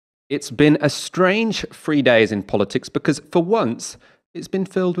It's been a strange 3 days in politics because, for once, it's been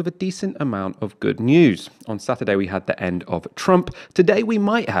filled with a decent amount of good news. On Saturday, we had the end of Trump. Today, we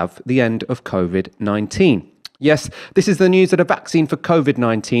might have the end of COVID-19. Yes, this is the news that a vaccine for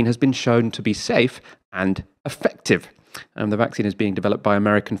COVID-19 has been shown to be safe and effective. The vaccine is being developed by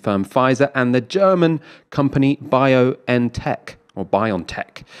American firm Pfizer and the German company BioNTech.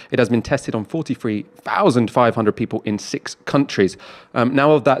 It has been tested on 43,500 people in 6 countries.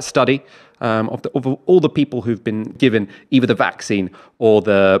 Now, of that study, of all the people who've been given either the vaccine or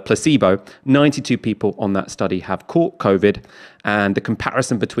the placebo, 92 people on that study have caught COVID. And the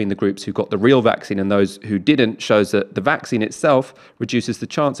comparison between the groups who got the real vaccine and those who didn't shows that the vaccine itself reduces the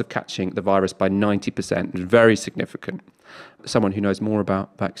chance of catching the virus by 90%. It's very significant. Someone who knows more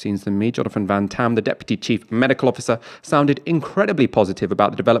about vaccines than me, Jonathan Van Tam, the Deputy Chief Medical Officer, sounded incredibly positive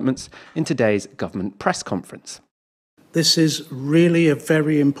about the developments in today's government press conference. This is really a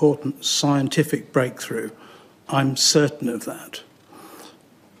very important scientific breakthrough. I'm certain of that.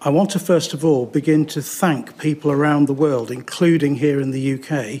 I want to first of all begin to thank people around the world, including here in the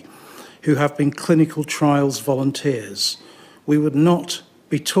UK, who have been clinical trials volunteers. We would not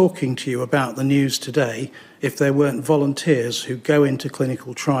be talking to you about the news today if there weren't volunteers who go into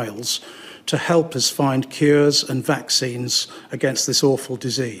clinical trials to help us find cures and vaccines against this awful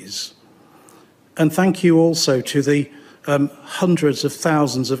disease. And thank you also to the hundreds of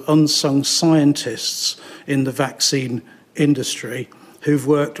thousands of unsung scientists in the vaccine industry who've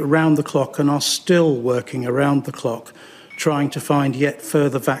worked around the clock and are still working around the clock trying to find yet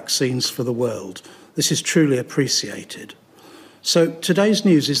further vaccines for the world. This is truly appreciated. So today's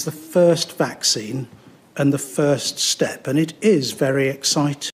news is the first vaccine and the first step, and it is very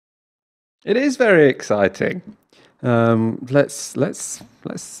exciting. It is very exciting. Let's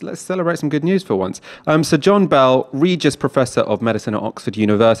celebrate some good news for once. So John Bell, Regius Professor of Medicine at Oxford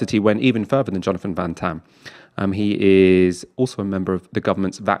University, went even further than Jonathan Van Tam. He is also a member of the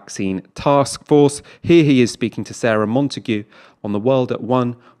government's vaccine task force. Here he is speaking to Sarah Montague on The World at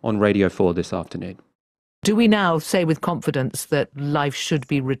 1 on Radio 4 this afternoon. Do we now say with confidence that life should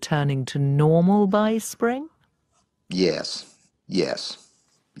be returning to normal by spring? Yes.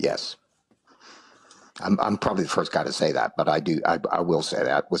 I'm probably the first guy to say that, but I will say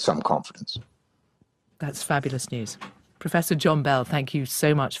that with some confidence. That's fabulous news. Professor John Bell, thank you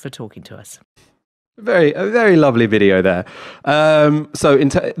so much for talking to us. A very lovely video there. So in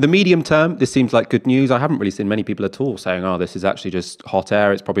the medium term, this seems like good news. I haven't really seen many people at all saying, oh, this is actually just hot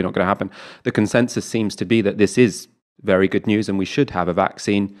air. It's probably not going to happen. The consensus seems to be that this is very good news and we should have a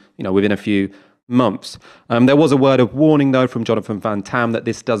vaccine, within a few months. There was a word of warning, though, from Jonathan Van Tam that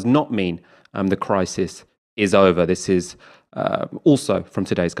this does not mean the crisis is over. This is also from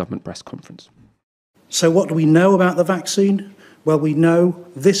today's government press conference. So what do we know about the vaccine? Well, we know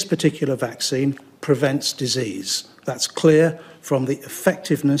this particular vaccine prevents disease. That's clear from the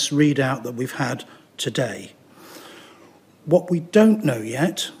effectiveness readout that we've had today. What we don't know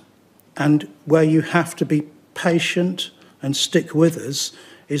yet, and where you have to be patient and stick with us,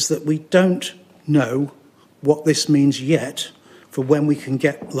 is that we don't know what this means yet for when we can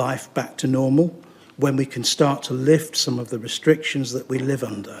get life back to normal, when we can start to lift some of the restrictions that we live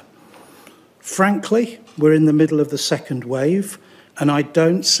under. Frankly, we're in the middle of the second wave, and I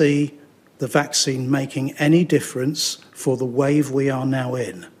don't see the vaccine making any difference for the wave we are now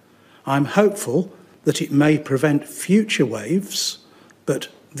in. I'm hopeful that it may prevent future waves, but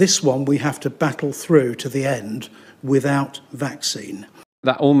this one we have to battle through to the end without vaccine.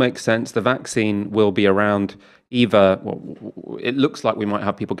 That all makes sense. The vaccine will be around it looks like we might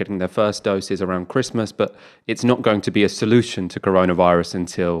have people getting their first doses around Christmas, but it's not going to be a solution to coronavirus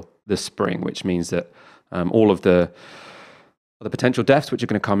until the spring, which means that all of the potential deaths which are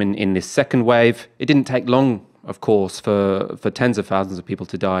going to come in this second wave, it didn't take long, of course, for tens of thousands of people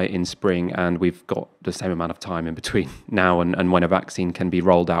to die in spring, and we've got the same amount of time in between now and when a vaccine can be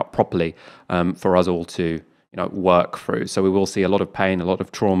rolled out properly for us all to work through. So we will see a lot of pain, a lot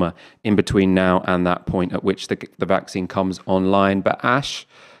of trauma in between now and that point at which the vaccine comes online. But Ash,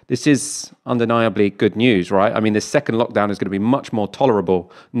 this is undeniably good news, right? I mean, this second lockdown is going to be much more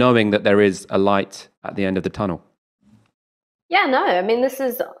tolerable, knowing that there is a light at the end of the tunnel. Yeah, no, I mean, this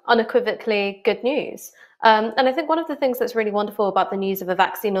is unequivocally good news. And I think one of the things that's really wonderful about the news of a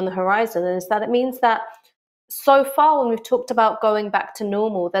vaccine on the horizon is that it means that so far, when we've talked about going back to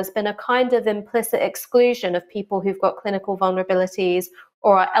normal, there's been a kind of implicit exclusion of people who've got clinical vulnerabilities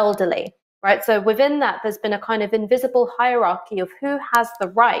or are elderly, right? So within that, there's been a kind of invisible hierarchy of who has the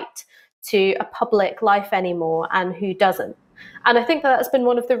right to a public life anymore and who doesn't. And I think that that's been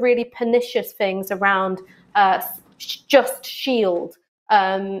one of the really pernicious things around Just Shield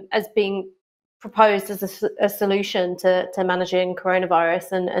as being proposed as a solution to managing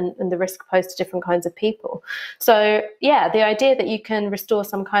coronavirus and the risk posed to different kinds of people. So yeah, the idea that you can restore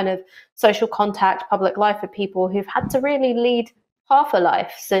some kind of social contact, public life for people who've had to really lead half a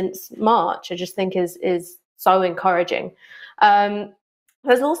life since March, I just think is so encouraging.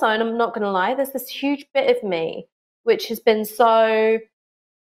 There's also, and I'm not going to lie, there's this huge bit of me which has been so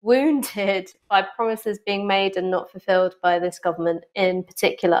wounded by promises being made and not fulfilled by this government in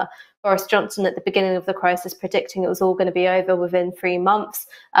particular. Boris Johnson at the beginning of the crisis predicting it was all going to be over within 3 months.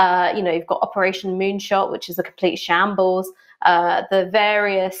 You've got Operation Moonshot, which is a complete shambles. The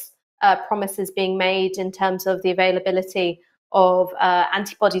various promises being made in terms of the availability of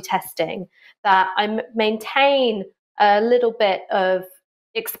antibody testing, that I maintain a little bit of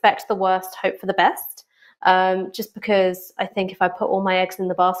expect the worst, hope for the best. Just because I think if I put all my eggs in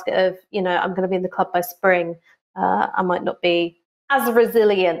the basket of, I'm going to be in the club by spring, I might not be as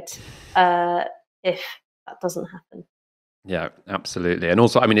resilient if that doesn't happen. Yeah, absolutely. And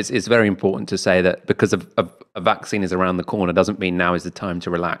also, I mean, it's very important to say that because a vaccine is around the corner doesn't mean now is the time to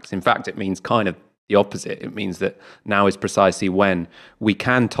relax. In fact, it means kind of the opposite. It means that now is precisely when we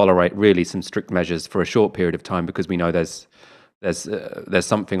can tolerate really some strict measures for a short period of time, because we know there's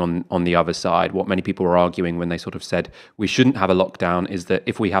something on the other side. What many people were arguing when they sort of said we shouldn't have a lockdown is that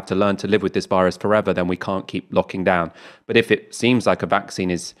if we have to learn to live with this virus forever, then we can't keep locking down. But if it seems like a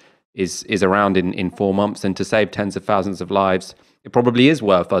vaccine is around in 4 months, and to save tens of thousands of lives, it probably is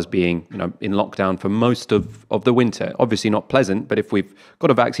worth us being in lockdown for most of the winter. Obviously not pleasant, but if we've got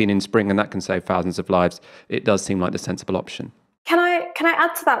a vaccine in spring and that can save thousands of lives, it does seem like the sensible option. Can I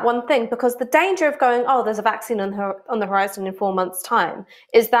add to that one thing? Because the danger of going, oh, there's a vaccine on the horizon in 4 months' time,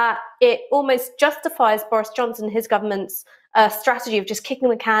 is that it almost justifies Boris Johnson and his government's strategy of just kicking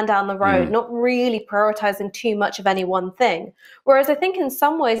the can down the road, not really prioritizing too much of any one thing. Whereas I think in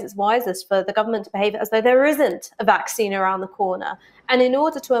some ways it's wisest for the government to behave as though there isn't a vaccine around the corner. And in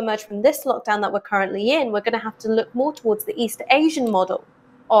order to emerge from this lockdown that we're currently in, we're going to have to look more towards the East Asian model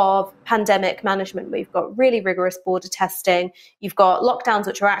of pandemic management. We've got really rigorous border testing. You've got lockdowns,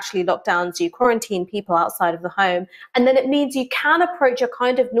 which are actually lockdowns. You quarantine people outside of the home. And then it means you can approach a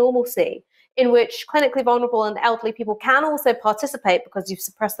kind of normalcy in which clinically vulnerable and elderly people can also participate because you've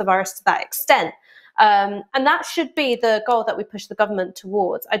suppressed the virus to that extent. And that should be the goal that we push the government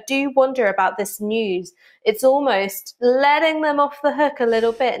towards. I do wonder about this news. It's almost letting them off the hook a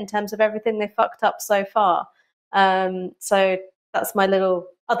little bit in terms of everything they fucked up so far. So that's my little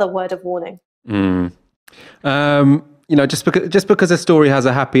other word of warning. Just because a story has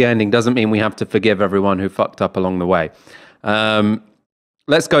a happy ending doesn't mean we have to forgive everyone who fucked up along the way.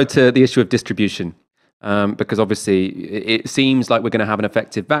 Let's go to the issue of distribution, because obviously it seems like we're going to have an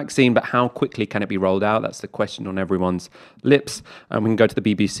effective vaccine, but how quickly can it be rolled out? That's the question on everyone's lips. We can go to the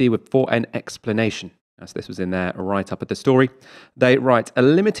BBC for an explanation, as this was in their write-up of the story. They write, a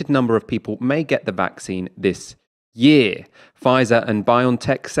limited number of people may get the vaccine this year. Pfizer and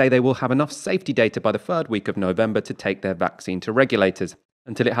BioNTech say they will have enough safety data by the 3rd week of November to take their vaccine to regulators.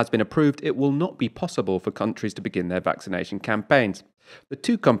 Until it has been approved, it will not be possible for countries to begin their vaccination campaigns. The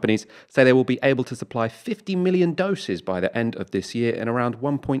two companies say they will be able to supply 50 million doses by the end of this year and around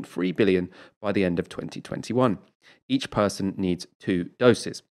 1.3 billion by the end of 2021. Each person needs 2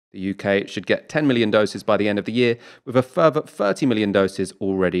 doses. The UK should get 10 million doses by the end of the year, with a further 30 million doses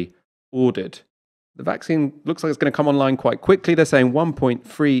already ordered. The vaccine looks like it's going to come online quite quickly. They're saying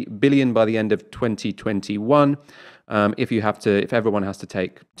 1.3 billion by the end of 2021. If everyone has to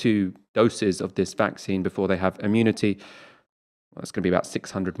take 2 doses of this vaccine before they have immunity, well, it's going to be about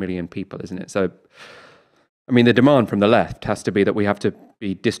 600 million people, isn't it? So, I mean, the demand from the left has to be that we have to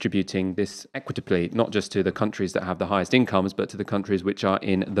be distributing this equitably, not just to the countries that have the highest incomes, but to the countries which are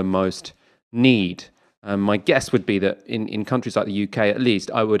in the most need. My guess would be that in countries like the UK, at least,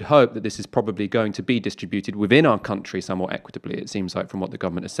 I would hope that this is probably going to be distributed within our country somewhat equitably. It seems like from what the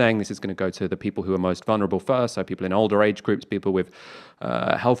government is saying, this is going to go to the people who are most vulnerable first, so people in older age groups, people with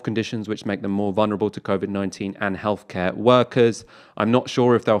health conditions which make them more vulnerable to COVID-19, and healthcare workers. I'm not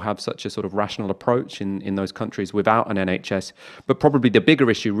sure if they'll have such a sort of rational approach in those countries without an NHS, but probably the bigger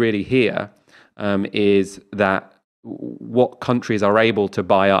issue really here is that what countries are able to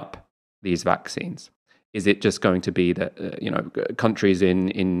buy up these vaccines. Is it just going to be that, countries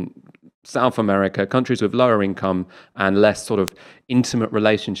in South America, countries with lower income and less sort of intimate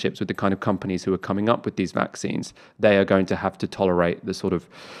relationships with the kind of companies who are coming up with these vaccines, they are going to have to tolerate the sort of,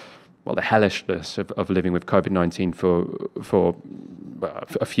 the hellishness of living with COVID-19 for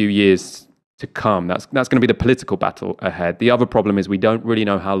a few years to come. That's going to be the political battle ahead. The other problem is we don't really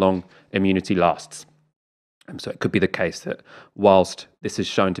know how long immunity lasts. So it could be the case that whilst this is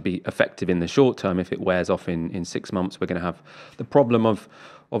shown to be effective in the short term, if it wears off in 6 months, we're going to have the problem of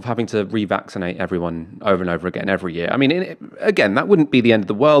having to revaccinate everyone over and over again every year. I mean, again, that wouldn't be the end of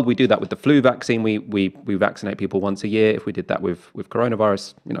the world. We do that with the flu vaccine. We vaccinate people once a year. If we did that with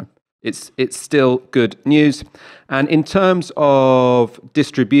coronavirus, it's still good news. And in terms of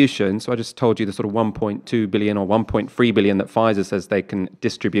distribution, so I just told you the sort of 1.2 billion or 1.3 billion that Pfizer says they can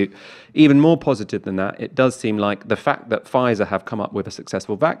distribute. Even more positive than that, it does seem like the fact that Pfizer have come up with a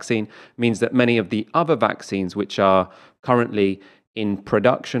successful vaccine means that many of the other vaccines which are currently in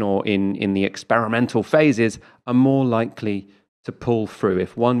production or in the experimental phases are more likely to pull through.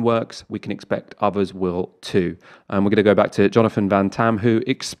 If one works, we can expect others will too. We're going to go back to Jonathan Van Tam, who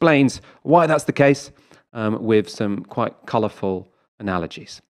explains why that's the case with some quite colourful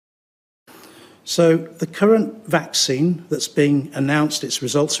analogies. So the current vaccine that's being announced, its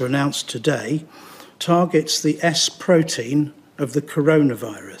results are announced today, targets the S protein of the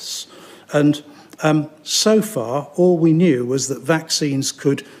coronavirus. And so far, all we knew was that vaccines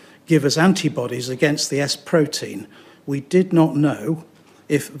could give us antibodies against the S protein. We did not know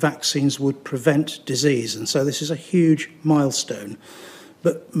if vaccines would prevent disease, and so this is a huge milestone.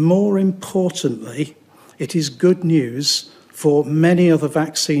 But more importantly, it is good news for many other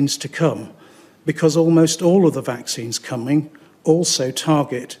vaccines to come, because almost all of the vaccines coming also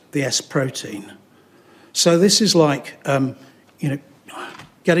target the S protein. So this is like,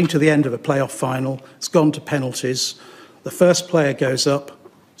 getting to the end of a playoff final. It's gone to penalties. The first player goes up,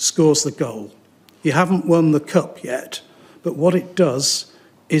 scores the goal. You haven't won the cup yet, but what it does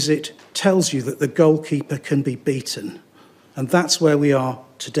is it tells you that the goalkeeper can be beaten. And that's where we are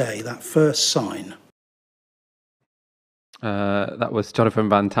today, that first sign. That was Jonathan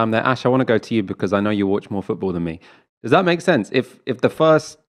Van Tam there. Ash, I want to go to you because I know you watch more football than me. Does that make sense? If the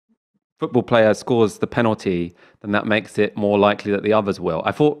first football player scores the penalty, then that makes it more likely that the others will.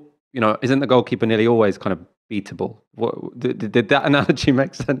 I thought, isn't the goalkeeper nearly always kind of beatable? Did that analogy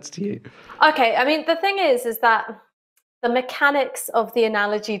make sense to you? Okay, I mean, the thing is that the mechanics of the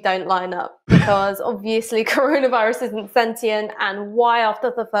analogy don't line up, because obviously coronavirus isn't sentient, and why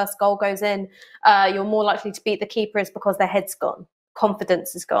after the first goal goes in, you're more likely to beat the keeper is because their head's gone.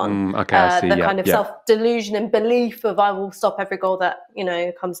 Confidence is gone. Okay, I see. The kind of self-delusion and belief of I will stop every goal that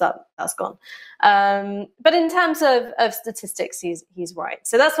comes up, that's gone. But in terms of statistics, he's right.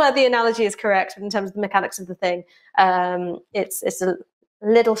 So that's where the analogy is correct. But in terms of the mechanics of the thing, it's a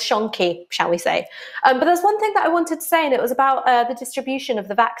little shonky, shall we say. But there's one thing that I wanted to say, and it was about the distribution of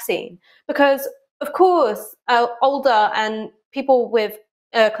the vaccine, because of course older and people with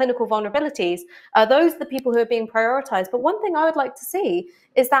clinical vulnerabilities, those are the people who are being prioritized. But one thing I would like to see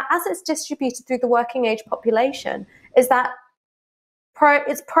is that as it's distributed through the working age population, is that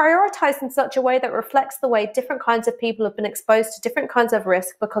it's prioritized in such a way that reflects the way different kinds of people have been exposed to different kinds of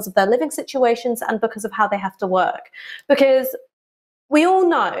risk because of their living situations and because of how they have to work. Because we all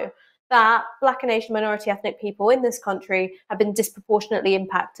know that Black and Asian minority ethnic people in this country have been disproportionately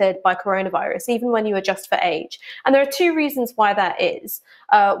impacted by coronavirus, even when you adjust for age. And there are two reasons why that is.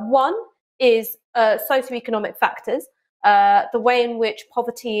 One is socioeconomic factors, the way in which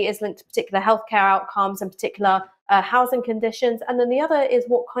poverty is linked to particular healthcare outcomes and particular housing conditions. And then the other is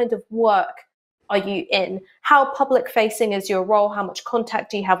what kind of work are you in? How public facing is your role? How much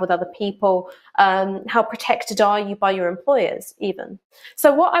contact do you have with other people? How protected are you by your employers even?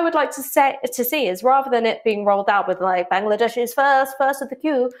 So what I would like to see is, rather than it being rolled out with like Bangladesh is first of the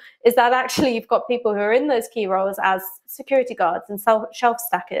queue, is that actually you've got people who are in those key roles as security guards and shelf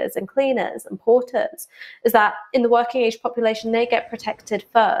stackers and cleaners and porters, is that in the working age population, they get protected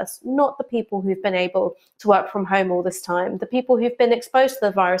first, not the people who've been able to work from home all this time, the people who've been exposed to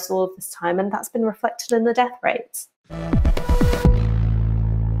the virus all of this time, and that's been reflected in the death rates.